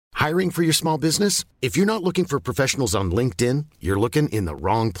Hiring for your small business? If you're not looking for professionals on LinkedIn, you're looking in the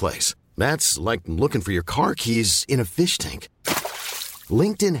wrong place. That's like looking for your car keys in a fish tank.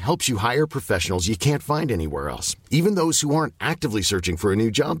 LinkedIn helps you hire professionals you can't find anywhere else, even those who aren't actively searching for a new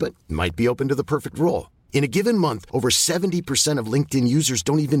job but might be open to the perfect role. In a given month, over 70% of LinkedIn users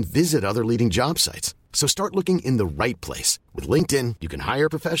don't even visit other leading job sites. So start looking in the right place. With LinkedIn, you can hire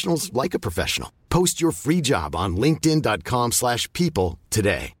professionals like a professional. Post your free job on linkedin.com/people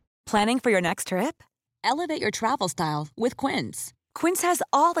today. Planning for your next trip? Elevate your travel style with Quince. Quince has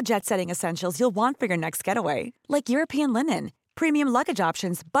all the jet-setting essentials you'll want for your next getaway, like European linen, premium luggage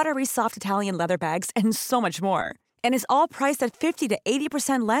options, buttery soft Italian leather bags, and so much more. And is all priced at 50 to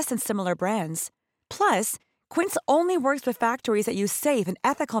 80% less than similar brands. Plus, Quince only works with factories that use safe and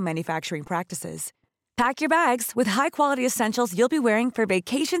ethical manufacturing practices. Pack your bags with high-quality essentials you'll be wearing for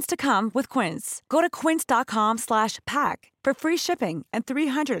vacations to come with Quince. Go to quince.com/pack for free shipping and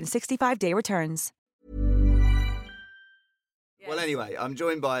 365-day returns. Well, anyway, I'm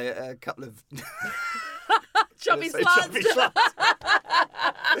joined by a couple of... Chubby sluts.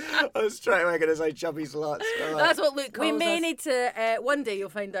 I was straight away going to say chubby sluts. That's what Luke calls us. We may need to, one day you'll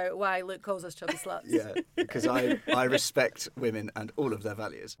find out why Luke calls us chubby sluts. Yeah, because I respect women and all of their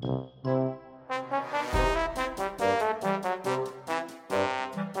values.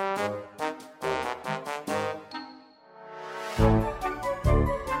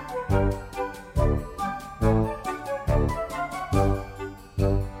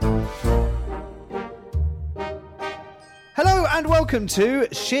 Hello and welcome to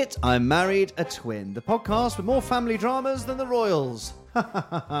Shit, I Married a Twin, the podcast with more family dramas than the Royals.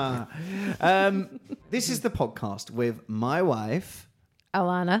 This is the podcast with my wife,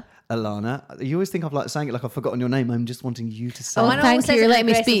 Alana. You always think I've like saying it like I've forgotten your name. I'm just wanting you to say Oh, it. thank you. You're letting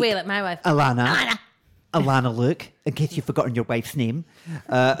me speak. Way, like my wife. Alana, look, in case you've forgotten your wife's name.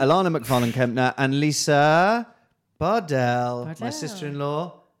 Alana McFarlane Kempner and Lisa Bardell, my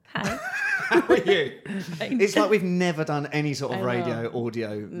sister-in-law. Hi. How are you? It's like we've never done any sort of radio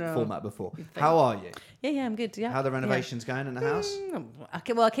audio format before. How are you? Yeah, I'm good. Yeah. How are the renovations going in the house? I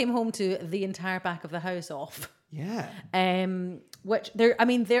came home to the entire back of the house off. Yeah. Which they're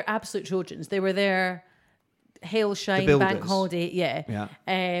absolute Trojans. They were there, hail, shine, bank holiday. Yeah.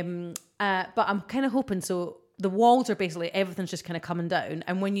 But I'm kind of hoping so. The walls are basically everything's just kind of coming down,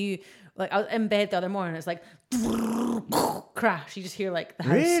 and when you like, I was in bed the other morning, it's like crash. You just hear like the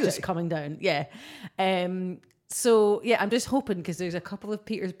house just coming down. Yeah. So yeah, I'm just hoping because there's a couple of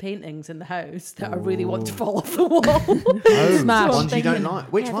Peter's paintings in the house that I really want to fall off the wall. Smash. Ones you don't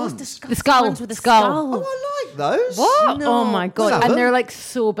like? Which ones? The skull. Ones with the skull. Oh, I like those. What? No. Oh my god! And they're like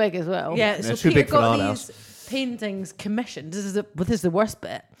so big as well. Yeah. They're So too Peter big for got our these house. paintings commissioned. This is the worst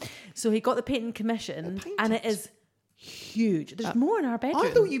bit. So he got the painting commissioned, and it is huge. There's more in our bedroom. I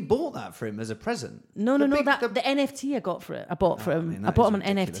thought you bought that for him as a present. No. The NFT I got for it. I bought for him. I bought him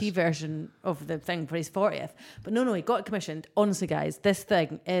an NFT version of the thing for his 40th. But no, he got it commissioned. Honestly, guys, this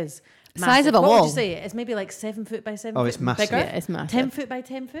thing is massive. Size of a what wall. would you say? It's maybe like 7 foot by 7 foot. Oh, it's massive. Bigger? Yeah, it's massive. 10 foot by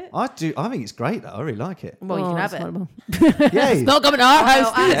 10 foot. I think it's great though. I really like it. Well, you can have it's it. horrible. Yeah. It's not coming to our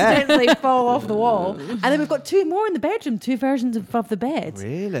house. I'll accidentally fall off the wall. And then we've got 2 more in the bedroom, 2 versions of the bed.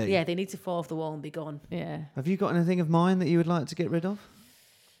 Really? Yeah, they need to fall off the wall and be gone. Yeah. Have you got anything of mine that you would like to get rid of?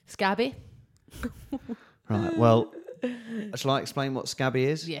 Scabby? Right. Well, shall I explain what Scabby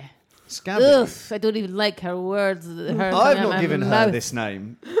is? Yeah. Scabby. Ugh, I don't even like her words. I've not given her this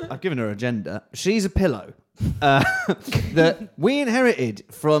name. I've given her a gender. She's a pillow that we inherited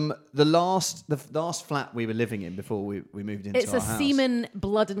from the last flat we were living in before we moved into It's our a house. semen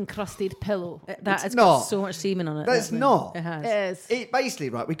blood encrusted pillow. That has not. got so much semen on it. That's hasn't it? not. It has. It is. It basically,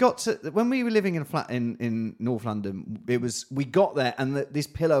 right, we got to when we were living in a flat in North London. We got there and this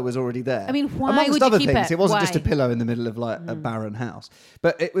pillow was already there. I mean, why amongst would you other keep things? it? It wasn't just a Why? pillow in the middle of like a barren house,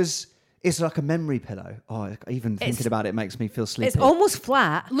 but it's like a memory pillow. Oh, even thinking about it makes me feel sleepy. It's almost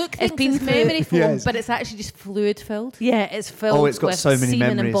flat. Look, it's been memory foam, Yes. but it's actually just fluid filled. Yeah, it's filled Oh, it's got with so many semen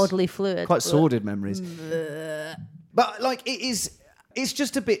memories. and bodily fluid. Quite sordid memories. But like it is. It's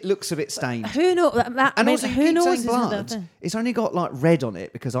just looks a bit stained. Who knows? And also, you who keep knows? saying Isn't that blood. thing? It's only got like red on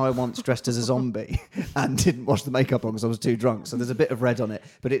it because I once dressed as a zombie and didn't wash the makeup on because I was too drunk. So there's a bit of red on it,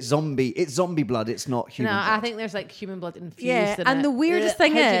 but it's zombie blood. It's not human. No, blood. I think there's like human blood infused. Yeah, in and it. the weirdest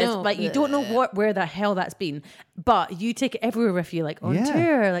thing How do is, you know? like, you don't know where the hell that's been, but you take it everywhere with you, like on Yeah.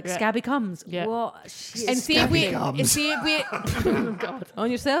 tour, like Yeah. Scabby comes. Yeah. What? Shit. And see if we, comes. oh God, on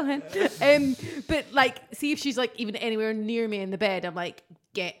yourself, hen. But like, see if she's like even anywhere near me in the bed. I'm like,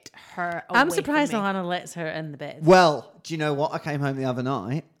 get her. I'm away surprised from me. Alana lets her in the bed. Well, do you know what? I came home the other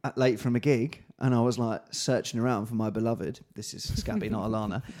night late from a gig and I was like searching around for my beloved. This is Scabby, not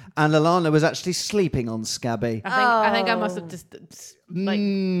Alana. And Alana was actually sleeping on Scabby. I think I must have just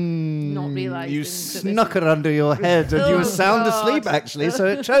not realised. You snuck her under your head and you were sound asleep actually, so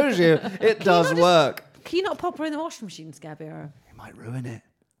it shows you it does work. Can you not pop her in the washing machine, Scabby? Or? It might ruin it.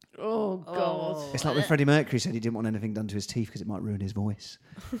 Oh, God. It's like when Freddie Mercury said he didn't want anything done to his teeth because it might ruin his voice.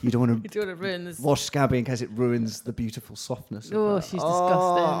 You don't want to ruin this. wash Scabby in case it ruins the beautiful softness of Oh, her. she's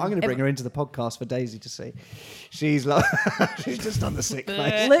disgusting. I'm going to bring her into the podcast for Daisy to see. She's like, she's just done the sick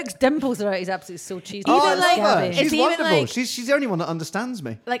face. Luke's dimples are out. He's absolutely so cheesy. Oh, I Even love her. Scabby. She's even wonderful. like- She's the only one that understands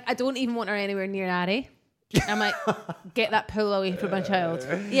me. Like, I don't even want her anywhere near Addy. I might get that pull away from my child.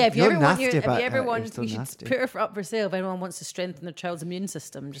 Yeah, if you You're ever want, nasty if you about ever that. want, You're still we should nasty. put her up for sale. If anyone wants to strengthen their child's immune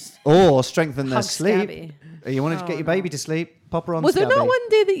system, just Or strengthen their hug sleep. Scabby. You wanted to get your baby to sleep, pop her on Was Scabby. there not one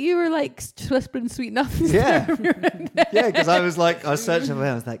day that you were like whispering sweet nothings? Yeah, yeah, because I was searching away.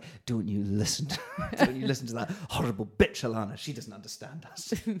 I was like, don't you listen to that horrible bitch, Alana. She doesn't understand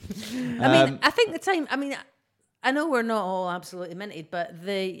us. I mean, I think the time. I mean, I know we're not all absolutely minted, but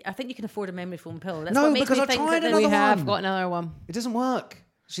I think you can afford a memory foam pill. That's No, what makes because me I think tried that another We one. have got another one. It doesn't work.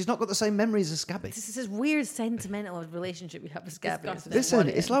 She's not got the same memories as Scabby. This is this weird sentimental relationship we have with Scabby. Disgusting. Listen,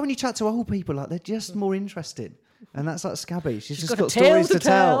 it's like when you chat to old people, like they're just more interested. And that's like Scabby. She's just got got a tale stories to to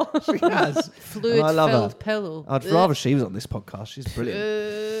tell. She has. And I love her. Fluid-filled pillow. I'd rather she was on this podcast. She's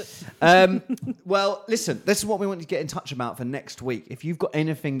brilliant. Well, listen, this is what we want to get in touch about for next week. If you've got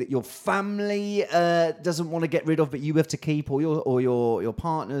anything that your family doesn't want to get rid of, but you have to keep, or your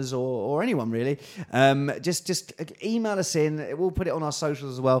partners, or anyone really, just email us in. We'll put it on our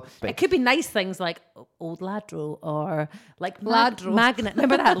socials as well. It could be nice things like old Ladro or like Ladro. magnet.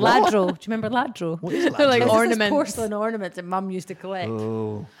 Remember that Ladro? Do you remember Ladro? What is that? Like This is ornaments. porcelain ornaments that Mum used to collect.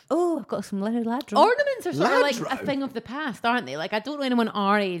 Oh, I've got some little Ladro. Ornaments are sort of like Ladro. a thing of the past, aren't they? Like, I don't know anyone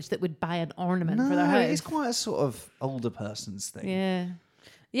our age that would buy an ornament for their house. It's quite a sort of older person's thing. Yeah.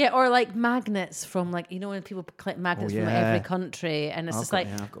 Yeah, or like magnets from like, you know, when people collect magnets from like, yeah. every country, and it's just like,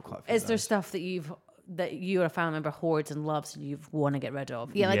 I've got quite a few is of there those. stuff that you or a family member hoards and loves and you want to get rid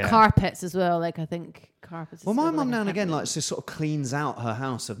of? Yeah, like Yeah. carpets as well. Like, I think carpets. Well, is my sort of mum like now a and again habit. likes to sort of cleans out her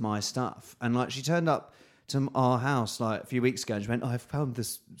house of my stuff, and like she turned up to our house like a few weeks ago and she went, "I found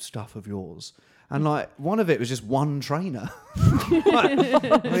this stuff of yours," and like one of it was just one trainer. Like,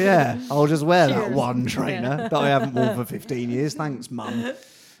 oh, yeah, I'll just wear that one trainer that I haven't worn for 15 years. Thanks, Mum.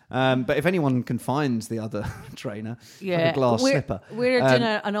 But if anyone can find the other trainer, like a glass slipper. We're doing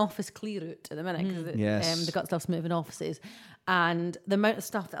an office clear out at the minute because Yes. the gut stuff's moving offices, and the amount of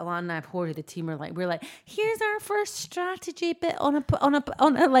stuff that Alana and I have hoarded, the team are like, we're like, here's our first strategy bit on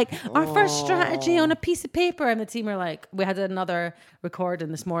a like our first strategy on a piece of paper, and the team are like, we had another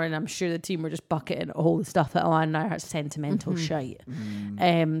recording this morning. I'm sure the team were just bucketing all the stuff that Alana and I are sentimental shite.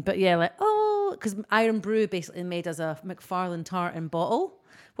 But yeah, like because Iron Brew basically made us a McFarlane tartan bottle.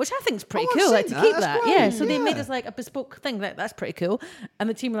 Which I think is pretty I've cool, seen like to that. keep That's that. great, Yeah, so they made yeah. us like a bespoke thing. That's pretty cool. And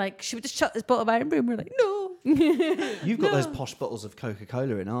the team were like, should we just shut this bottle of Iron Brew? And we're like, no. You've got those posh bottles of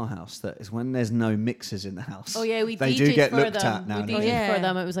Coca-Cola in our house that is when there's no mixers in the house. Oh yeah, we they DJ'd do get for looked them. at now. We and DJ'd again. yeah. for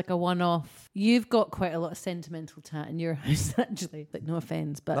them. It was like a one-off. You've got quite a lot of sentimental tat in your house, actually. Like, no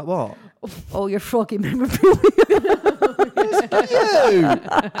offence, but Like what? all your froggy memorabilia. You!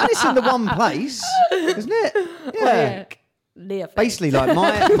 And it's in the one place, isn't it? Yeah. No offence. Basically, like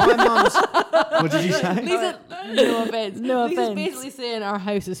my mum's. What did you say? No offense. No Lisa's offence. basically saying our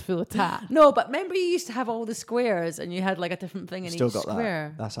house is full of tat. No, but remember you used to have all the squares and you had like a different thing in Still each got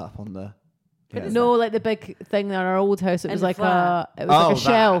square. that. That's up on the. Yeah. No, like the big thing in our old house. It In was the like flat. a that.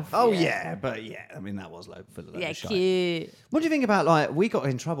 shelf. Oh yeah, but yeah, I mean that was full of Yeah, shite. cute. What do you think about like we got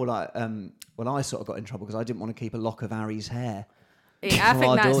in trouble like I sort of got in trouble because I didn't want to keep a lock of Harry's hair. Yeah, I For think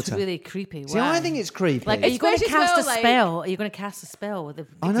our that's daughter. really creepy. See, Why? I think it's creepy. Like, are you going to Especially as cast well, a like- spell? Are you going to cast a spell with the?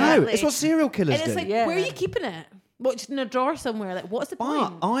 I know Exactly. it's what serial killers And it's do. like, Yeah. where are you keeping it? What, just in a drawer somewhere? Like, what's the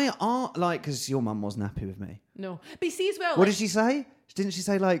but point? like because your mum wasn't happy with me. No. But you see as well. What did she say? Didn't she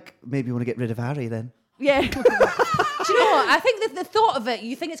say like maybe you want to get rid of Harry then? Yeah. Do you know what? I think that the thought of it,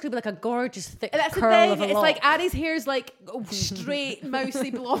 you think it's going to be like a gorgeous thick And that's the curl thing. of a It's lock. like Addie's hair's like straight,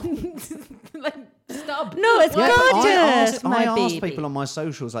 mousy blonde, like stub. No, it's Yeah, but gorgeous. I asked baby. people on my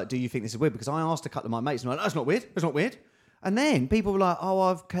socials like, do you think this is weird? Because I asked a couple of my mates and they're like, that's not weird. That's not weird. And then people were like, oh,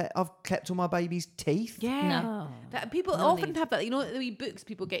 I've kept all my baby's teeth. Yeah. No. That people No often need. have that. You know, the wee books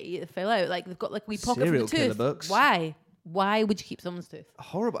people get you to fill out. Like they've got like wee pocket Serial for the killer tooth. books. Why? Why would you keep someone's tooth?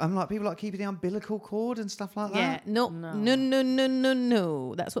 Horrible. I'm like people like keeping the umbilical cord and stuff like Yeah. that. No.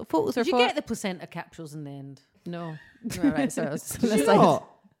 No. That's what photos are Did you for. get the placenta capsules in the end? No. Right, so I was Did you not?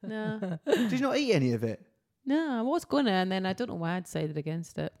 No. Did you not eat any of it? No, I was gonna, and then I don't know why I decided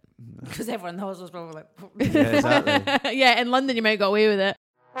against it. Because everyone knows was probably like... Yeah, exactly. Yeah, in London you might got away with it.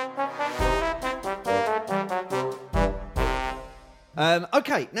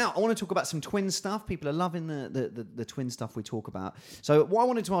 Okay, now I want to talk about some twin stuff. People are loving the twin stuff we talk about. So what I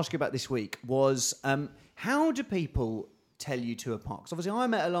wanted to ask you about this week was how do people tell you two apart? Because obviously I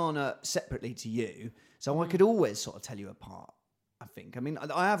met Alana separately to you, so I could always sort of tell you apart, I think. I mean,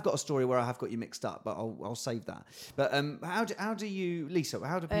 I have got a story where I have got you mixed up, but I'll save that. But how do you, Lisa,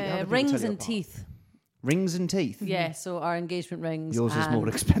 how do people rings tell you and apart? teeth. Rings and teeth? Yeah, so our engagement rings. Yours is more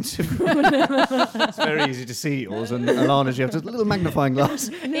expensive. It's very easy to see yours, and Alana's you have just a little magnifying glass.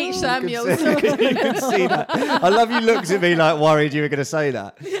 H. Samuels. You can see that. I love you looked at me like worried you were going to say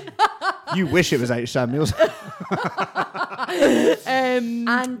that. You wish it was H. Samuels.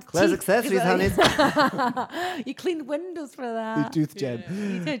 And There's accessories, honey. You cleaned windows for that. Tooth gem.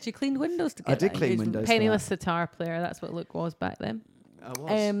 You did. You cleaned windows to get I did that clean engagement. windows. Penniless sitar player, that's what Luke was back then. I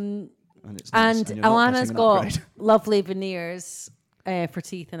was. And it's nice, Alana's you're not getting an got upgrade. lovely veneers for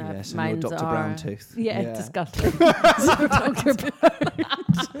teeth, and Yes, and mine's your Dr. are Brown tooth. Yeah, disgusting. So Dr.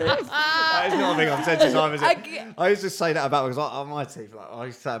 That is not a thing I've said since I was. I used to say that about because my teeth. Like I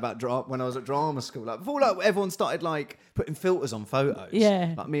used to say about when I was at drama school. Like before, everyone started putting filters on photos.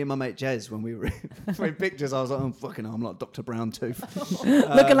 Yeah. Like me and my mate Jez when we were in pictures, I was like, oh fucking hell, I'm like Dr. Brown tooth.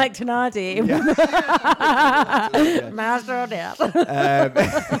 Looking like Trinadi. Master of death.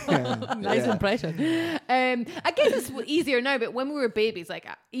 Nice impression. I guess it's easier now, but when we were babies, like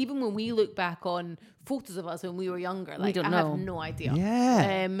even when we look back on photos of us when we were younger, like don't I know. have no idea.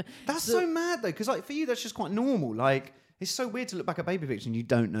 Yeah. That's so mad though, because for you that's just quite normal. Like it's so weird to look back at baby pictures and you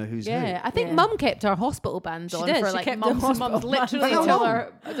don't know who's who. I think Mum kept our hospital bands on did, for she like kept months the and months, hospital bands. literally How till long?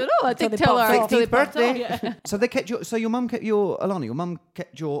 our, I don't know, I think they till popped our off. 60th birthday. So they kept your mum kept Alana, your mum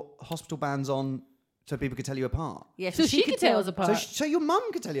kept your hospital bands on so people could tell you apart. Yeah, So she could tell us apart. So your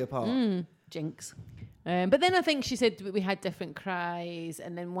mum could tell you apart. Jinx. But then I think she said we had different cries,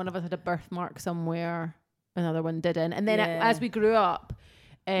 and then one of us had a birthmark somewhere, another one didn't. And then as we grew up,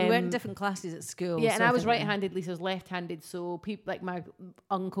 we went in different classes at school. Yeah, and so I was right-handed, Lisa was left-handed. So people like my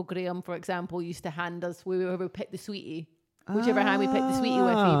Uncle Graham, for example, used to hand us whoever we picked the sweetie. Whichever hand we picked the sweetie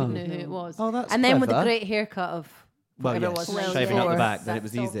with, we even knew who it was. Oh, that's and then clever. with the great haircut of whatever it was. shaving out the before. back, then it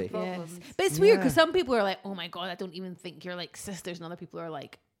was easy. Yes. But it's weird because some people are like, oh my God, I don't even think you're like sisters. And other people are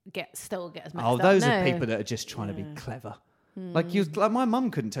like, still get us mixed up. Oh, those now. are people that are just trying to be clever. Like my mum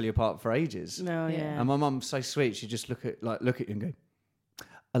couldn't tell you apart for ages. No, yeah. And my mum's so sweet. She just look at you and go,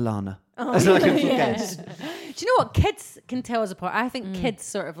 Alana. As like a guess. Do you know what? Kids can tell us apart. I think kids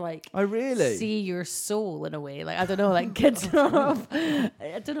sort of like Oh, really? see your soul in a way. Like I don't know, like kids sort of I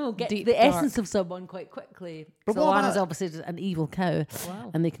don't know, get Deep the dark. essence of someone quite quickly. But So what Alana's about- obviously just an evil cow.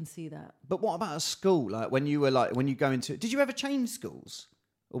 Wow. And they can see that. But what about at school? Like when you go into, did you ever change schools?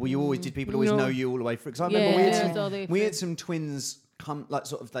 Or were you always, did people always know you all the way through? Because I remember we had some twins come, like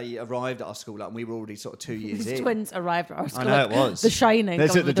sort of they arrived at our school, like, and we were already sort of 2 years in. Twins arrived at our school. I know like it was. The Shining.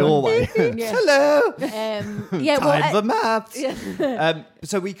 There's comes at the door. doorway. Hello. Yeah, Time for well, maths.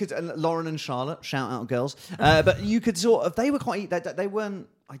 So we could, Lauren and Charlotte, shout out girls. But you could sort of, they weren't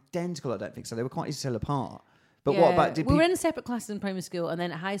identical, I don't think so. They were quite easy to tell apart. But what about, we were in separate classes in primary school, and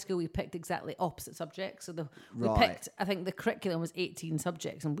then at high school we picked exactly opposite subjects. So we Right. picked, I think the curriculum was 18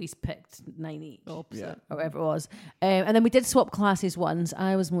 subjects, and we picked 9 each, Yeah. or whatever it was. And then we did swap classes once.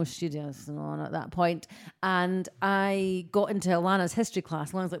 I was more studious than Alana at that point, and I got into Alana's history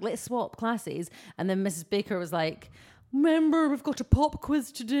class. Alana's like, let's swap classes, and then Mrs. Baker was like, remember, we've got a pop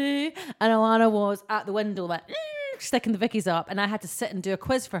quiz today, and Alana was at the window like sticking the Vickies up, and I had to sit and do a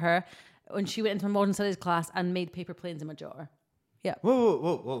quiz for her when she went into my modern studies class and made paper planes in my jar. Yeah.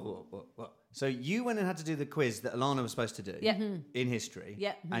 Whoa. So you went and had to do the quiz that Alana was supposed to do in history.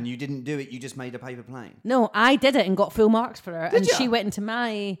 Yeah. And you didn't do it, you just made a paper plane. No, I did it and got full marks for her. Did and ya? she went into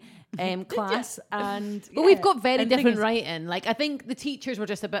my class and... But we've got very And the thing different is- writing. Like, I think the teachers were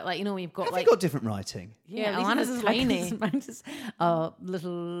just a bit like, we've got Have like... you got different writing? Yeah, Lisa's Alana's is is tiny. like mine's is a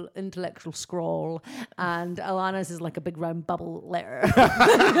little intellectual scroll, and Alana's is like a big round bubble letter.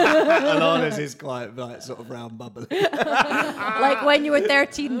 Alana's is quite like sort of round bubbly. Like when you were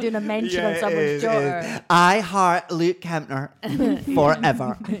 13 doing a mention on someone's jar. I heart Luke Kempner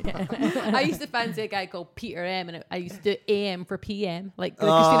forever. I used to fancy a guy called Peter M, and I used to do AM for PM, like the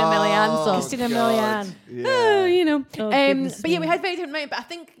Christina Milian song. Christina Milian. But yeah, we had very different writing. But I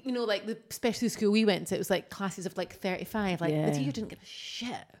think, like especially the school we went to, it was like classes of like 35. Like the teacher didn't give a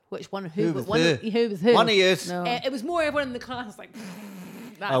shit which one who was who. One of yous. No. It was more everyone in the class was like.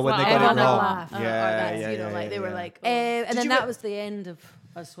 That's Oh, when they what got I it wanna wrong. laugh. Yeah, Or that's, yeah, like they were yeah. like. And then you that e- was the end of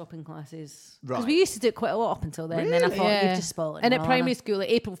us swapping classes. Right. Because we used to do it quite a lot up until then. Really? And then I thought, you've just spoiled it. And at primary school, like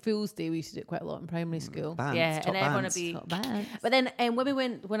April Fool's Day, we used to do it quite a lot in primary school. Bands, yeah, and everyone would bands. be. Top bands. But then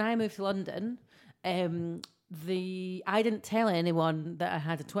when I moved to London, I didn't tell anyone that I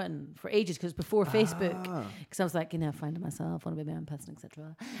had a twin for ages because before Facebook, because I was like, finding myself, want to be my own person,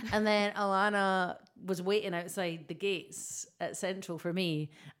 etc. And then Alana was waiting outside the gates at Central for me,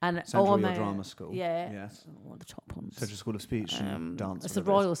 and Central, your drama school. Yeah, Yes. one of the top ones. Central School of Speech and Dance. It's the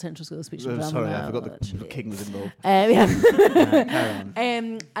Royal Central School of Speech and Drama. Sorry, now, I forgot the king was involved. Yeah. Carry on.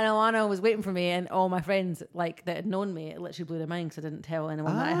 And Alana was waiting for me, and all my friends that had known me, it literally blew their mind because I didn't tell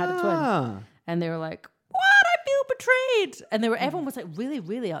anyone that I had a twin, and they were like, "What? I feel betrayed!" And everyone was like really,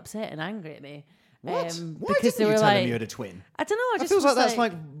 really upset and angry at me. What? Why because didn't they you were tell like, them you had a twin? I don't know. I It just feels was like that's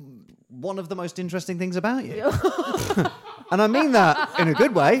like one of the most interesting things about you. And I mean that in a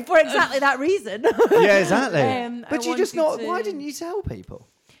good way. for exactly that reason. Yeah, exactly. But I you just not. wanted to- Why didn't you tell people?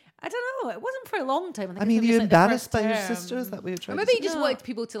 I don't know. It wasn't for a long time. I mean, it you was like the embarrassed first by your term. sister? Is that what you're trying Or to maybe say? you just wanted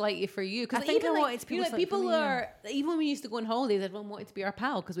people to like you for you. Because I think even I like, wanted people to like people me, are, even when we used to go on holidays, everyone wanted to be our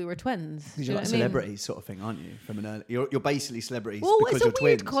pal because we were twins. Because Do you're you like know what I mean? celebrities sort of thing, aren't you? From an early, you're basically celebrities Well, because it's a you're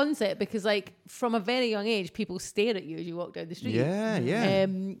weird twins. concept because, like, from a very young age, people stare at you as you walk down the street. Yeah, yeah.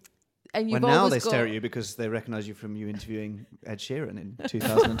 And you've When now always they got stare at you because they recognise you from you interviewing Ed Sheeran in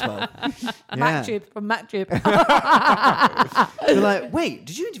 2012. MacTube from MacTube. You're like, wait,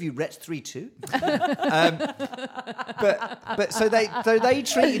 did you interview Rets 3-2? But so they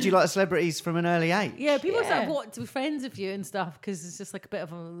treated you like celebrities from an early age. Yeah, people start wanting to be friends with you and stuff because it's just like a bit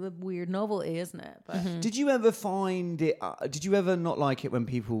of a weird novelty, isn't it? But Did you ever find it? Did you ever not like it when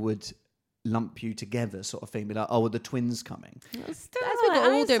people would lump you together, sort of thing? Be like, oh, are the twins coming? as we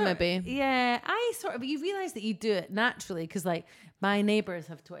got older, maybe. Yeah, you realise that you do it naturally because, like, my neighbours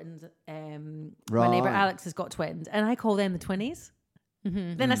have twins. My neighbour Right. Alex has got twins, and I call them the twinnies.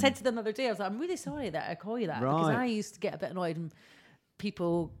 Then I said to them the other day, I was like, I'm really sorry that I call you that because Right. I used to get a bit annoyed when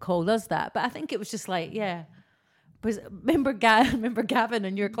people called us that. But I think it was just like, yeah. Because remember Gavin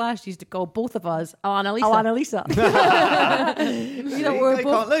in your class used to call both of us Alana Lisa. They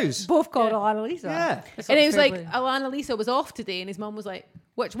can't lose. Both called Alana Lisa. Yeah. And it was like, Alana Lisa was off today, and his mum was like,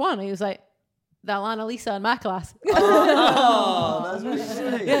 which one? And he was like, the Alana Lisa in my class. Oh, that's really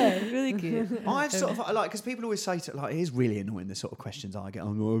sweet. Yeah, really cute. I've sort of like, because people always say to, like, it is really annoying, the sort of questions I get.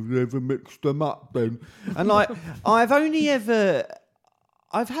 I've never mixed them up then. And like, I've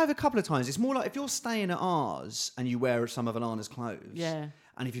had a couple of times. It's more like if you're staying at ours and you wear some of Alana's clothes. Yeah.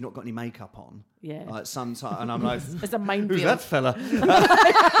 And if you've not got any makeup on. Yeah. Like sometimes, and I'm like, It's a minefield. who's that fella?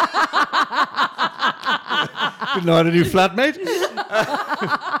 Good night, a new flatmate.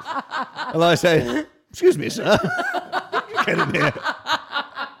 And I say, excuse me, sir. Get in here.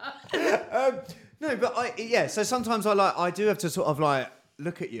 No, but so sometimes I do have to sort of like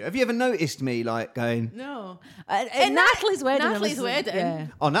look at you. Have you ever noticed me like going? No. And Natalie's wedding. Natalie's wedding. Yeah.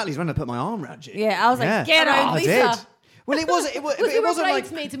 Oh, Natalie's when I put my arm around you. Yeah, I was like, get Oh, out, I Lisa. did. Well, it wasn't. Because we It were wasn't like.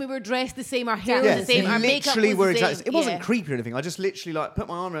 bridesmaids and we were dressed the same, our hair Yeah, was the same, our makeup literally was were the same. exactly. It wasn't Yeah. creepy or anything. I just literally like put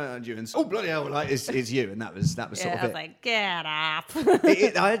my arm around you and oh bloody hell, like it's you, and that was sort Yeah, of I was it. like, get up.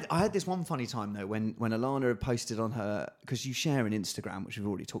 I had this one funny time though when Alana had posted on her, because you share an Instagram, which we've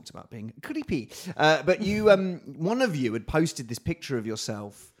already talked about being creepy, but you one of you had posted this picture of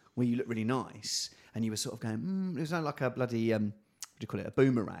yourself where you look really nice, and you were sort of going, it was like a bloody what do you call it, a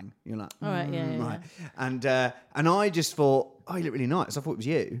boomerang. You're like, All right, yeah, right. And I just thought, oh, you look really nice. I thought it was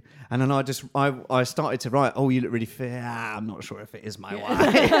you. And then I started to write, oh, you look really fit. I'm not sure if it is my wife.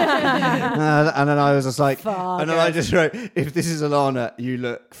 And then I was just like, and then I just wrote, if this is Alana, you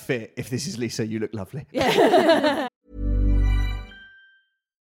look fit. If this is Lisa, you look lovely.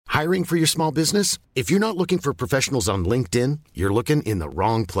 Hiring for your small business? If you're not looking for professionals on LinkedIn, you're looking in the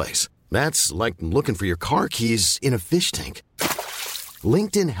wrong place. That's like looking for your car keys in a fish tank.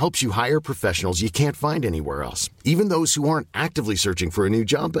 LinkedIn helps you hire professionals you can't find anywhere else, even those who aren't actively searching for a new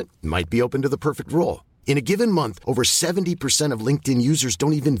job but might be open to the perfect role. In a given month, over 70% of LinkedIn users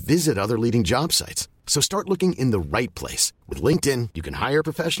don't even visit other leading job sites. So start looking in the right place. With LinkedIn, you can hire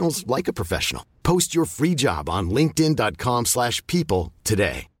professionals like a professional. Post your free job on linkedin.com/people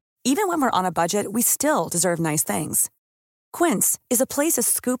today. Even when we're on a budget, we still deserve nice things. Quince is a place to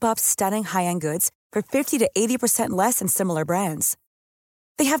scoop up stunning high-end goods for 50 to 80% less than similar brands.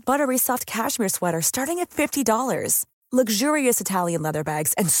 They have buttery soft cashmere sweaters starting at $50, luxurious Italian leather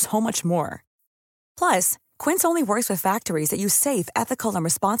bags, and so much more. Plus, Quince only works with factories that use safe, ethical, and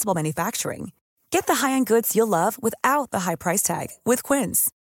responsible manufacturing. Get the high-end goods you'll love without the high price tag with Quince.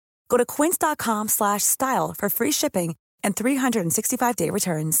 Go to quince.com/style for free shipping and 365-day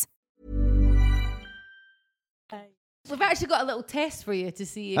returns. We've actually got a little test for you to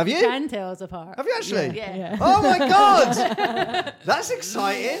see if you can tell us apart. Have you actually? Yeah. Oh my God! That's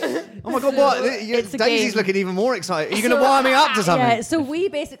exciting. Oh my God, what? Daisy's looking even more excited. Are you going to wire me up to something? Yeah, so we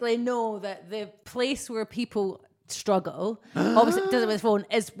basically know that the place where people struggle, obviously it does it with the phone,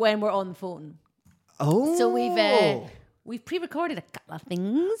 is when we're on the phone. Oh. So we've pre-recorded a couple of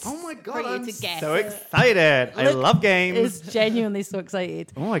things. Oh my God, for you I'm to guess. so excited. I love games. Is genuinely so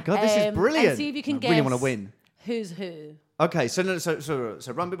excited. Oh my God, this is brilliant. And see if you can I guess really want to win. Who's who. Okay, so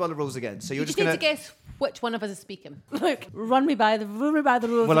run me by the rules again. So you're just need going to guess which one of us is speaking. Look, run me by the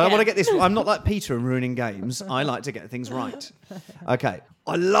rules. Well, I want to get this. I'm not like Peter and ruining games. I like to get things right. Okay,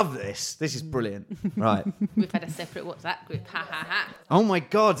 I love this. This is brilliant. Right. We've had a separate WhatsApp group. Ha ha ha. Oh my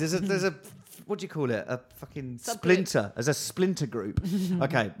God, there's a what do you call it? A fucking splinter. There's a splinter group.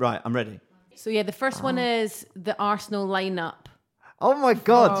 Okay, right, I'm ready. So yeah, the first one is the Arsenal lineup. Oh my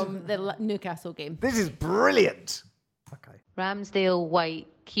God. From the Newcastle game. This is brilliant. Okay. Ramsdale, White,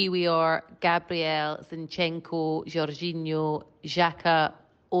 Kiwior, Gabriel, Zinchenko, Jorginho, Xhaka,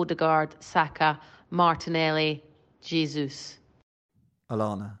 Odegaard, Saka, Martinelli, Jesus.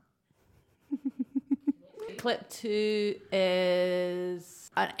 Alana. Clip 2 is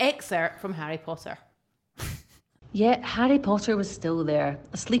an excerpt from Harry Potter. Yet Harry Potter was still there,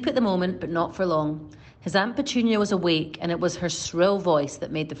 asleep at the moment, but not for long. His Aunt Petunia was awake, and it was her shrill voice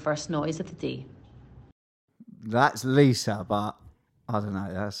that made the first noise of the day. That's Lisa, but I don't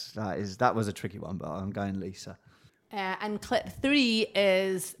know. That was a tricky one, but I'm going Lisa. And clip 3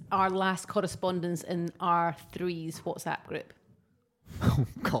 is our last correspondence in our 3's WhatsApp group. Oh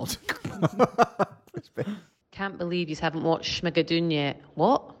God. Can't believe you haven't watched Schmigadoon yet.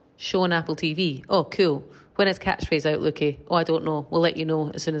 What? Show on Apple TV. Oh, cool. When is catchphrase out, Lukey? Oh, I don't know. We'll let you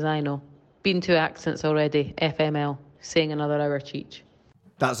know as soon as I know. Been 2 accents already. FML. Saying another hour, Cheech.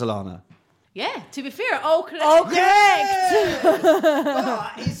 That's Alana. Yeah, to be fair, all correct. All correct!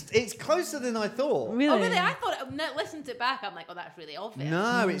 Oh, it's closer than I thought. Really? Oh, really? I thought, listened to it back, I'm like, oh, that's really obvious.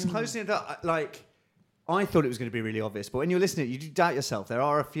 No, it's closer than like, I thought it was going to be really obvious, but when you're listening, you do doubt yourself. There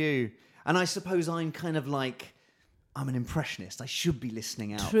are a few, and I suppose I'm kind of like, I'm an impressionist. I should be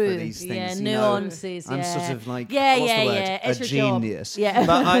listening out for these things. Yeah, nuances. I'm sort of like, It's a genius. Job. Yeah.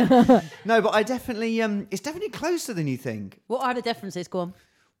 But I definitely, it's definitely closer than you think. What are the differences? Go on.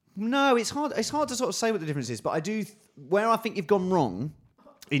 No, it's hard. It's hard to sort of say what the difference is, but I do. Where I think you've gone wrong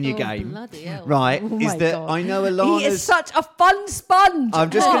in your game, right, is that God. I know Alana's... He is such a fun sponge. I'm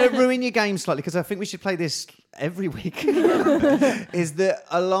just going to ruin your game slightly because I think we should play this every week. Is that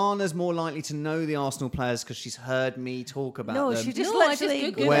Alana's more likely to know the Arsenal players because she's heard me talk about them. No, she just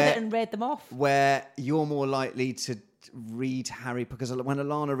literally Googled it and read them off. Where you're more likely to read Harry, because when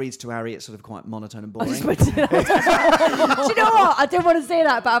Alana reads to Harry, it's sort of quite monotone and boring. Do you know what? I didn't want to say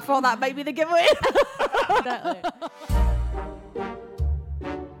that, but I thought that might be the giveaway.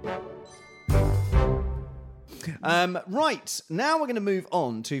 Right, now we're going to move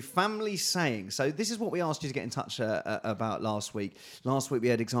on to family sayings. So this is what we asked you to get in touch about last week. Last week we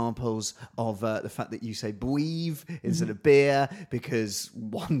had examples of the fact that you say bweave instead of beer, because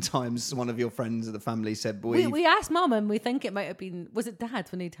one time one of your friends of the family said bweave. We asked Mum, and we think it might have been, was it Dad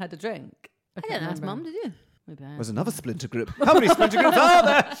when he'd had a drink? I didn't ask Mum, did you? Was another splinter group. How many splinter groups are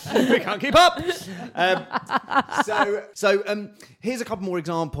there? We can't keep up. So here's a couple more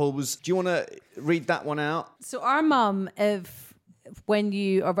examples. Do you want to read that one out? So our mum, when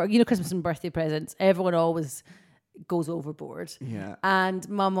Christmas and birthday presents, everyone always goes overboard. Yeah. And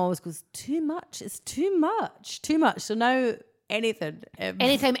Mum always goes, too much. It's too much. So now...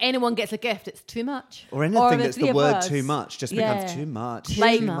 Anytime anyone gets a gift, it's too much. Or anything that's the word too much just becomes too much.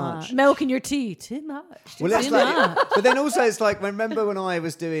 Like too much. Milk in your tea, too much. Well, that's like, but then also it's like, remember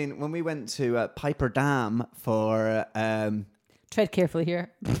when we went to Piper Dam for... Tread carefully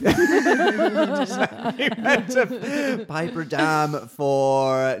here. We went to Piper Dam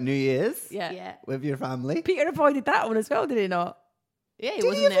for New Year's. Yeah. With your family. Peter avoided that one as well, did he not? Yeah, he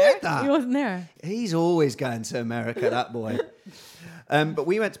wasn't there. He wasn't there. He's always going to America, that boy. But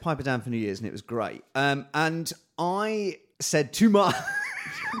we went to Piper Dam for New Year's and it was great. And I said too much.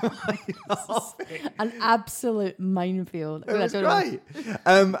 An absolute minefield. It was great.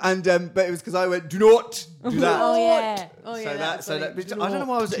 But it was because I went, do not do that. Oh yeah. So that I don't know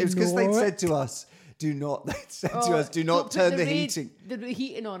why it was because they'd said to us, do not turn the heating. The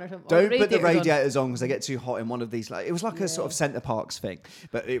heating on or something. Don't put the radiators on because they get too hot in one of these. Like, it was like a sort of Centre Parks thing,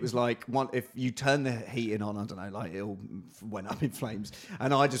 but it was like if you turn the heating on, I don't know, like it all went up in flames.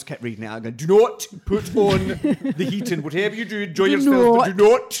 And I just kept reading it out and going, do not put on the heating. Whatever you do, enjoy yourself, but do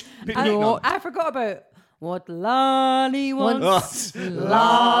not put the heating on. I forgot about what Lonnie wants.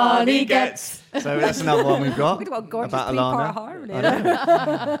 Lonnie gets. So that's another one we've got. We got gorgeous about three-part Alana. harmony.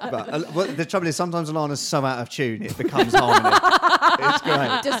 But the trouble is, sometimes Alana's so out of tune, it becomes harmony. It's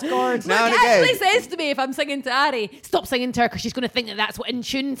great. Discord. Now and It again. actually says to me if I'm singing to Ari, stop singing to her because she's going to think that that's what in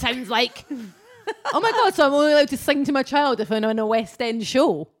tune sounds like. Oh my God, so I'm only allowed to sing to my child if I'm on a West End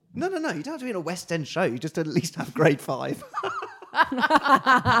show? No. You don't have to be in a West End show. You just at least have grade 5.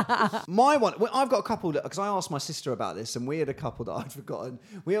 My one, well, I've got a couple because I asked my sister about this, and we had a couple that I'd forgotten.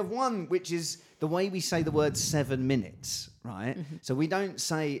 We have one which is the way we say the word 7 minutes, right? Mm-hmm. So we don't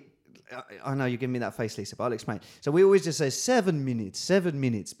say. I know you're giving me that face, Lisa, but I'll explain. So we always just say 7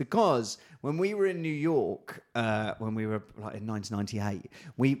 minutes, because when we were in New York, when we were like in 1998,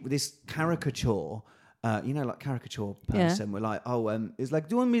 this caricature. Like caricature person, we're like, it's like,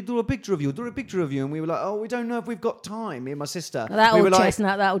 do you want me to do a picture of you? And we were like, we don't know if we've got time. Me and my sister. That old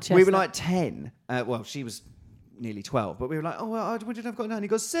chestnut. We were like 10. She was nearly 12, but we were like, I wouldn't have got that. And he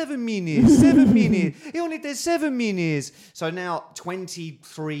goes, 7 minutes. He only did 7 minutes. So now,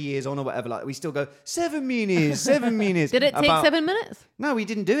 23 years on or whatever, like we still go, 7 minutes. Did it take 7 minutes? No, we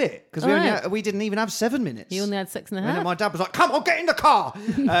didn't do it because we didn't even have 7 minutes. You only had 6.5. And then my dad was like, come on, get in the car.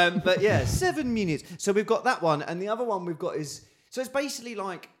 But yeah, 7 minutes. So we've got that one. And the other one we've got is, so it's basically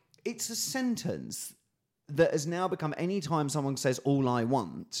like, it's a sentence that has now become, anytime someone says all I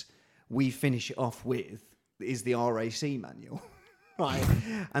want, we finish it off with, is the RAC manual. Right.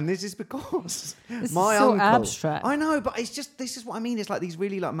 And this is because my so uncle. Abstract. I know, but it's just, this is what I mean. It's like these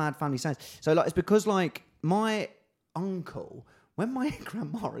really like mad family sayings. So like, it's because like my uncle, when my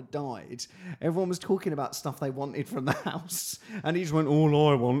grandma had died, everyone was talking about stuff they wanted from the house. And he just went, all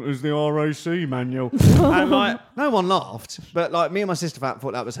I want is the RAC manual. And like, no one laughed. But like, me and my sister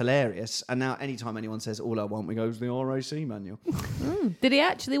thought that was hilarious. And now anytime anyone says all I want, we go, is the RAC manual. Did he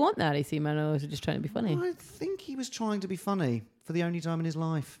actually want the RAC manual, or was he just trying to be funny? I think he was trying to be funny for the only time in his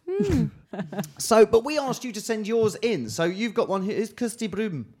life. But we asked you to send yours in. So you've got one here. It's Kirsty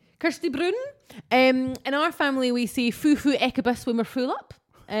Brun. Kirsty Brun. In our family, we say fufu ekibus when we're full up.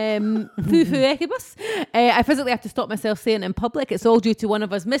 Fufu ekibus. I physically have to stop myself saying it in public. It's all due to one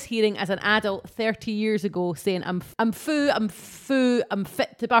of us mishearing as an adult 30 years ago saying I'm fit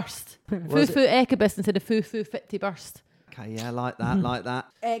to burst. Fufu ekibus instead of fufu fit to burst. Okay, yeah, like that.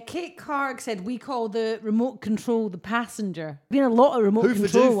 Kate Carg said we call the remote control the passenger. Been a lot of remote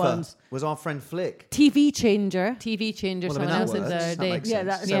control ones. Was our friend Flick. TV changer. Well, someone else said the other day. Yeah,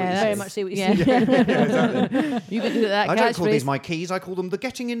 that's very much see what you see. Exactly. You could do that. I don't call these my keys. I call them the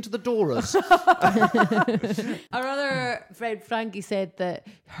getting into the doors. Our other friend Frankie said that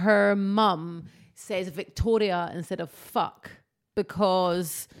her mum says Victoria instead of fuck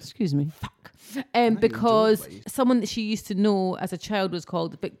because. Excuse me. Fuck. Because someone that she used to know as a child was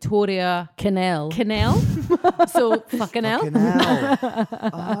called Victoria Canal. So fucking hell.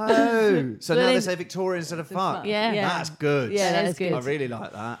 Oh, so now they say Victoria instead of fuck. Yeah. That's good. Yeah, that is good. I really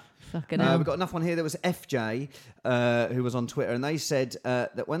like that. Fucking hell. We've got enough one here. There was FJ, who was on Twitter, and they said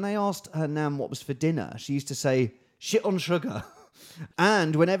that when they asked her nan what was for dinner, she used to say shit on sugar.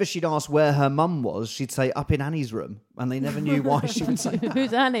 And whenever she'd ask where her mum was, she'd say up in Annie's room, and they never knew why she would say that.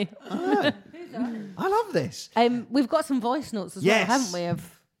 Who's Annie? I love this. We've got some voice notes as well, haven't we?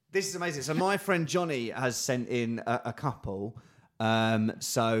 This is amazing. So my friend Johnny has sent in a couple. I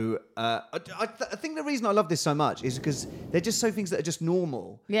think the reason I love this so much is because they're just so things that are just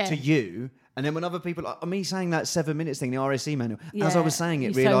normal to you. And then when other people, like me saying that 7 minutes thing, the RAC manual, as I was saying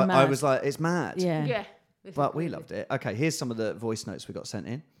it, I was like, it's mad. Yeah. But we loved it. Okay, here's some of the voice notes we got sent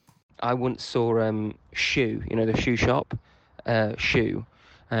in. I once saw Shoe, the shoe shop, Shoe,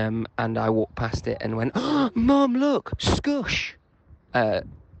 and I walked past it and went, oh, Mum, look, Skush. And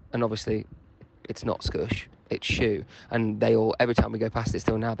obviously, it's not Skush, it's Shoe. And they all, every time we go past it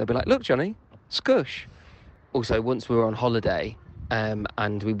still now, they'll be like, look, Johnny, Skush. Also, once we were on holiday,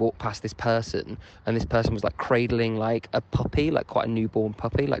 and we walked past this person, and this person was like cradling like a puppy, like quite a newborn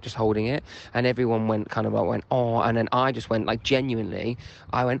puppy, like just holding it, and everyone went oh, and then I just went like genuinely,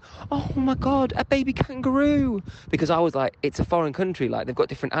 I went, oh my God, a baby kangaroo, because I was like, it's a foreign country, like they've got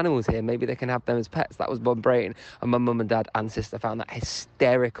different animals here, maybe they can have them as pets. That was my brain, and my mum and dad and sister found that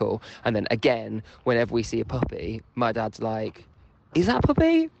hysterical. And then again, whenever we see a puppy, my dad's like, is that a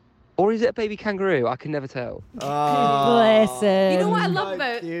puppy? Or is it a baby kangaroo? I can never tell. Oh, bless him. You know what I love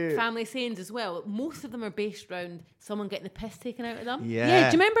about family sayings as well? Most of them are based around someone getting the piss taken out of them. Yeah.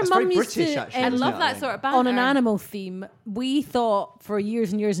 Do you remember Mum used to... Actually, I love that sort of banter. On an animal theme, we thought for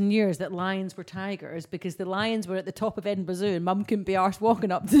years and years and years that lions were tigers because the lions were at the top of Edinburgh Zoo and Mum couldn't be arsed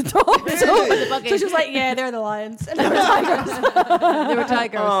walking up to the top. So she was like, yeah, they're the lions. And they were tigers. They were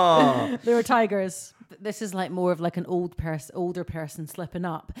tigers. Oh. They were tigers. this is like more of like an older person slipping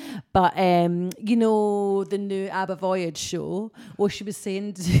up. But you know the new ABBA Voyage show? Well, she was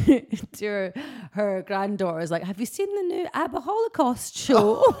saying to her granddaughter, like, have you seen the new ABBA Holocaust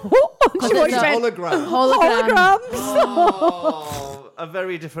show? Holograms. Oh, a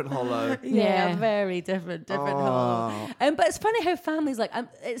very different holo. Yeah, a very different holo. But it's funny how families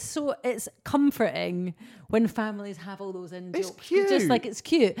it's comforting when families have all those in jokes. It's cute. Just like it's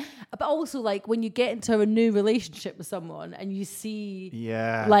cute. But also like when you get into a new relationship with someone and you see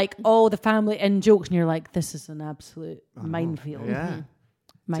like all the family in jokes and you're like, this is an absolute minefield. Yeah.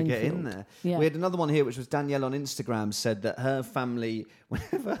 To get in there. Yeah. We had another one here, which was Danielle on Instagram said that her family,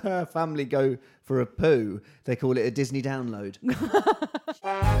 whenever her family go for a poo, they call it a Disney download.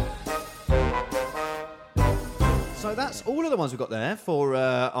 So that's all of the ones we've got there for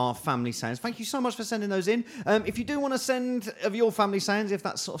our family sayings. Thank you so much for sending those in. If you do want to send of your family sayings, if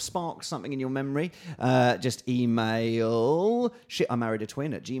that sort of sparks something in your memory, just email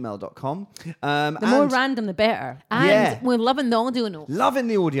shitimarriedatwin@gmail.com. The more random, the better. And we're loving the audio notes. Loving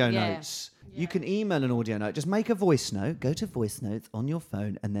the audio notes. You can email an audio note. Just make a voice note. Go to voice notes on your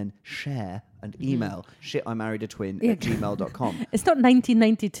phone and then share and email shitimarriedatwin@gmail.com. It's not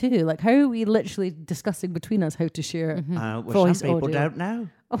 1992. Like, how are we literally discussing between us how to share voice some people audio? don't know.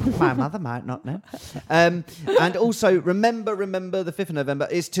 My mother might not know. And also, remember the 5th of November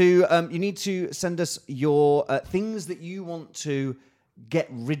is to, you need to send us your things that you want to get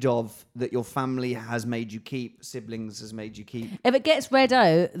rid of that your family has made you keep, siblings has made you keep. If it gets read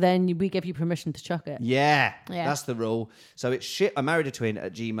out, then we give you permission to chuck it. Yeah, that's the rule. So it's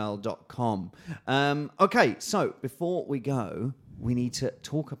shitimarriedatwin@gmail.com. Okay, so before we go, we need to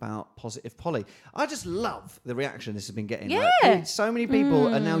talk about Positive Polly. I just love the reaction this has been getting. Yeah. Like, so many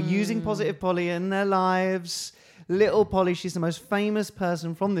people are now using Positive Polly in their lives. Little Polly, she's the most famous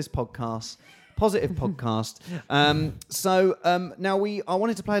person from this podcast. Positive podcast. Now I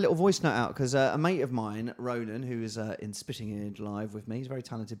wanted to play a little voice note out because a mate of mine, Ronan, who is in Spitting Image Live with me, he's a very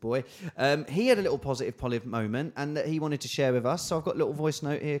talented boy. He had a little Positive Polly moment and that he wanted to share with us. So I've got a little voice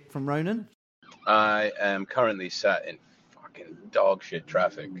note here from Ronan. I am currently sat in fucking dog shit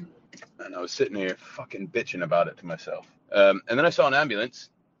traffic, and I was sitting here fucking bitching about it to myself. And then I saw an ambulance.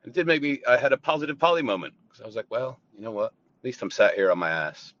 It did make me. I had a Positive Polly moment because I was like, well, you know what? At least I'm sat here on my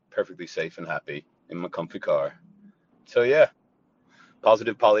ass, perfectly safe and happy in my comfy car. So yeah,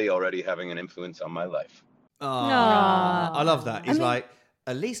 Positive Polly already having an influence on my life. I love that. He's like,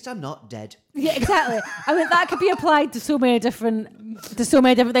 at least I'm not dead. Yeah, exactly. I mean, that could be applied to so many different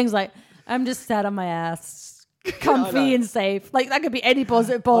things. Like, I'm just sat on my ass, comfy and safe. Like, that could be any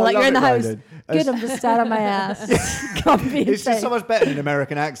Positive Polly. Like, you're in the house. Good, I'm just sat on my ass, comfy and It's safe. just so much better in an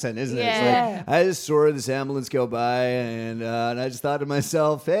American accent, isn't it? Yeah. It's like, I just saw this ambulance go by and I just thought to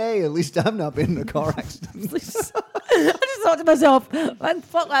myself, hey, at least I'm not in a car accident. I just thought to myself,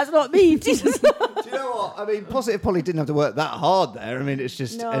 fuck, that's not me. Jesus. Do you know what? I mean, Positive Polly didn't have to work that hard there. I mean, it's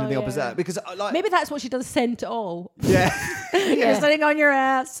just anything opposite. Because maybe that's what she does, send to all. Yeah. You're sitting on your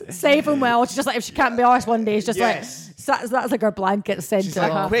ass, safe and well. She's just like, if she can't be arsed one day, it's just like, that's like her blanket sent She's to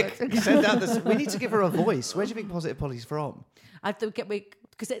like, her. quick, send out this. We need to give her a voice. Where do you think Positive Polly's from? I have to get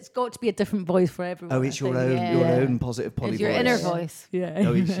because it's got to be a different voice for everyone. Oh, it's your own Positive Polly voice. It's your inner voice. Yeah.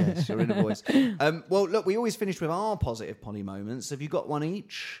 Oh, yes, your inner voice. Well, look, we always finish with our Positive Polly moments. Have you got one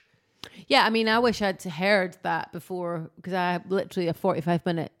each? Yeah, I mean, I wish I'd heard that before because I had literally a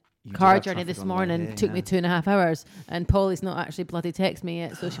 45-minute car journey this morning. It took me 2.5 hours, and Polly's not actually bloody text me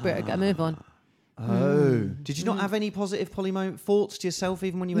yet, so she better get a move on. Oh, did you not have any Positive Polly thoughts to yourself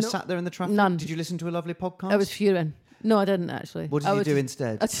even when you were sat there in the traffic? None. Did you listen to a lovely podcast? I was fuming. No, I didn't actually. What did you do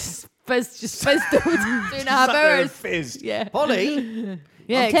instead? I just fizzed 2.5 hours. Fizzed. Yeah. Polly.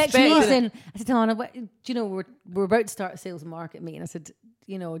 Yeah, text me saying, I said, Alana, do you know we're about to start a sales and market meeting? I said, do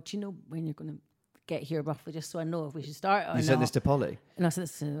you know when you're going to get here roughly, just so I know if we should start or not? You sent this to Polly? And I said,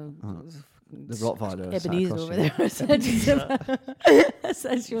 the Rottweiler. Ebenezer over there. I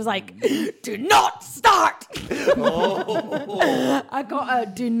said, she was like, do not start. I got a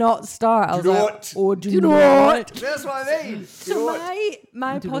do not start. I was like, oh, do not. That's what I mean. So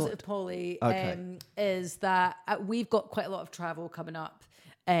my Positive Polly is that we've got quite a lot of travel coming up.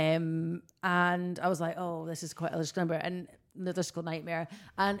 And I was like, oh, this is quite a logistical number and logistical nightmare.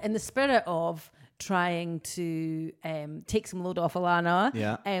 And in the spirit of trying to take some load off Alana.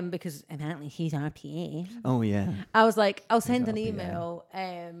 Yeah. Because apparently he's RPA. Oh, yeah. I was like, I'll send an email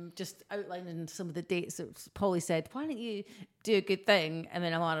just outlining some of the dates that Polly said, why don't you do a good thing? And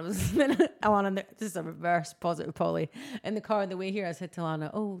then Alana, this is a reverse positive Polly. In the car on the way here, I said to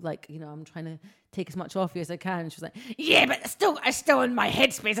Alana, I'm trying to take as much off you as I can. She was like, yeah, but I'm still in my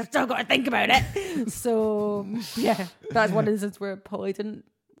headspace. I've still got to think about it. So, yeah, that's one instance where Polly didn't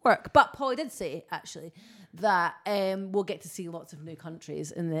work. But Polly did say, actually, that we'll get to see lots of new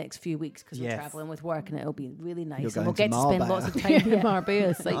countries in the next few weeks because we're traveling with work and it'll be really nice. And we'll get to spend lots of time in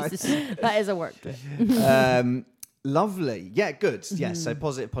Marbella. That is a work trip. Lovely. Yeah, good. Yes, so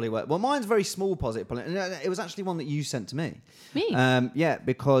positive Polly work. Well, mine's very small positive Polly. And it was actually one that you sent to me. Me?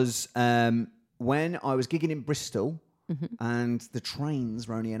 Because when I was gigging in Bristol, and the trains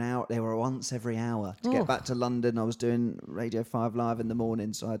were only an hour. They were once every hour to get back to London. I was doing Radio 5 Live in the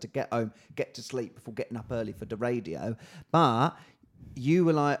morning, so I had to get home, get to sleep before getting up early for the radio. But you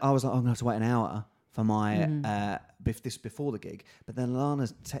were like, I was like, I'm going to have to wait an hour for my this before the gig. But then Lana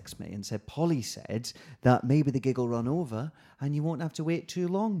texted me and said, Polly said that maybe the gig will run over and you won't have to wait too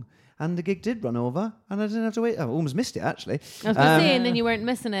long. And the gig did run over, and I didn't have to wait. I almost missed it, actually. I was going to say, and then you weren't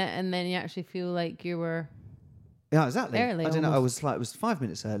missing it, and then you actually feel like you were... Yeah, exactly. Early, I didn't know. It was 5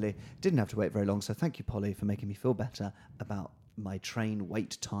 minutes early. Didn't have to wait very long. So thank you, Polly, for making me feel better about my train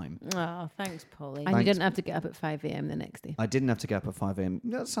wait time. Oh, thanks, Polly. And you didn't have to get up at 5 a.m. the next day. I didn't have to get up at 5 a.m.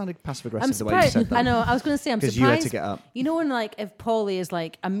 That sounded passive aggressive the way you said that. I know. I was going to say I'm surprised. Because you had to get up. You know when if Polly is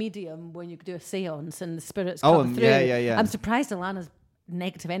like a medium when you do a séance and the spirits come through. Yeah. I'm surprised Alana's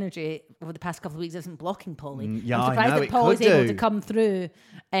negative energy over the past couple of weeks isn't blocking Polly. I'm surprised that Polly's able to come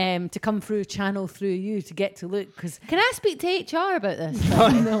through, channel through you to get to Luke. Because can I speak to HR about this?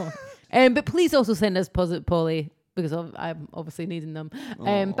 No. But please also send us positive Polly because I'm obviously needing them.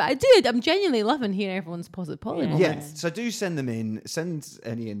 But I'm genuinely loving hearing everyone's positive Polly. Yes, so do send them in. Send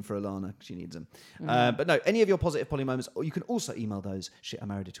any in for Alana because she needs them. But no, any of your positive Polly moments, or you can also email those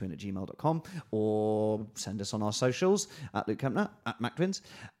shitImarriedATwin@gmail.com or send us on our socials at Luke Kempner, at MacTwins.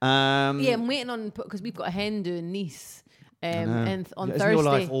 I'm waiting on, because we've got a hen doing Nice. And on Thursday. Isn't your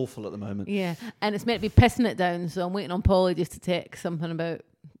life awful at the moment? Yeah, and it's meant to be pissing it down, so I'm waiting on Polly just to take something about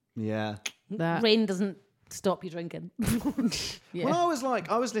that. Rain doesn't stop you drinking. Well,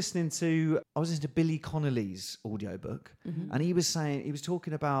 I was listening to Billy Connolly's audiobook, and he was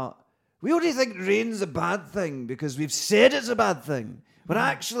talking about, we already think rain's a bad thing because we've said it's a bad thing. But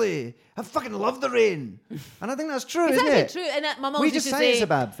actually, I fucking love the rain. And I think that's true, isn't it? It's true. And my mum we just say it's a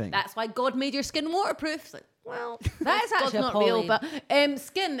bad thing. That's why God made your skin waterproof. It's like, well, that is actually not real, but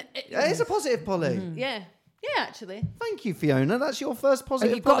skin... It's a positive, Polly. Yeah. Yeah, actually. Thank you, Fiona. That's your first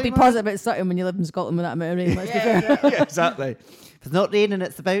positive. You've got to be positive about something when you live in Scotland with that amount of rain. Let's be fair. Yeah, exactly. If it's not raining,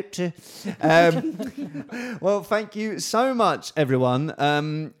 it's about to. Well, thank you so much, everyone.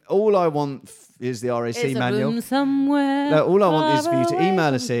 All I want is the RAC There's manual. A room somewhere. No, all I want is for you to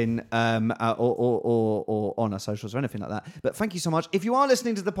email us in, or on our socials or anything like that. But thank you so much. If you are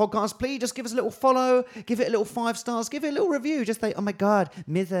listening to the podcast, please just give us a little follow, give it a little 5 stars, give it a little review. Just say, oh my God,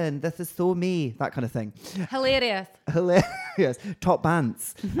 Mithen, this is so me, that kind of thing. Hilarious. Top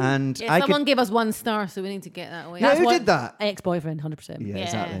bands. And someone gave us 1 star, so we need to get that away. Yeah, who did that? Ex-boyfriend, 100%. Yeah,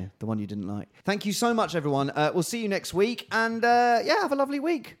 exactly. The one you didn't like. Thank you so much, everyone. We'll see you next week. And have a lovely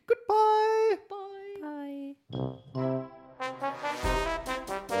week. Goodbye. Bye.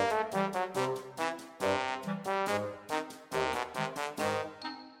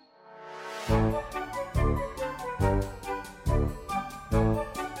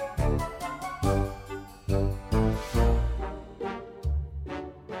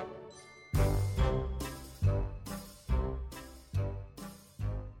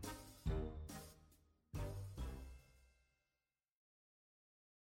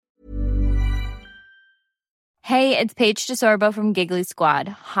 Hey, it's Paige DeSorbo from Giggly Squad.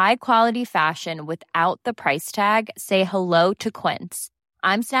 High quality fashion without the price tag. Say hello to Quince.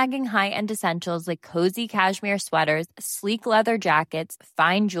 I'm snagging high-end essentials like cozy cashmere sweaters, sleek leather jackets,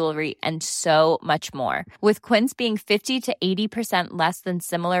 fine jewelry, and so much more. With Quince being 50 to 80% less than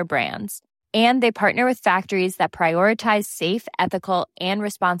similar brands. And they partner with factories that prioritize safe, ethical, and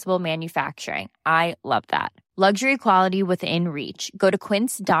responsible manufacturing. I love that. Luxury quality within reach. Go to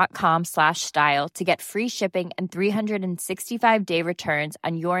quince.com/style to get free shipping and 365-day returns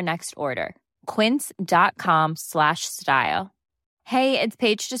on your next order. Quince.com/style. Hey, it's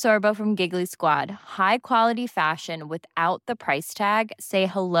Paige DeSorbo from Giggly Squad. High quality fashion without the price tag. Say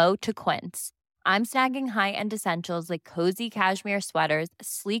hello to Quince. I'm snagging high-end essentials like cozy cashmere sweaters,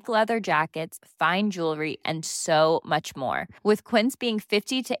 sleek leather jackets, fine jewelry, and so much more. With Quince being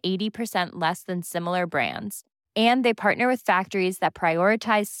 50 to 80% less than similar brands. And they partner with factories that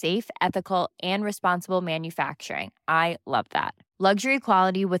prioritize safe, ethical, and responsible manufacturing. I love that. Luxury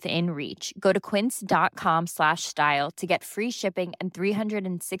quality within reach. Go to quince.com/style to get free shipping and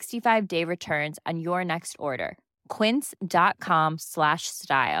 365-day returns on your next order.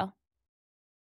 Quince.com/style.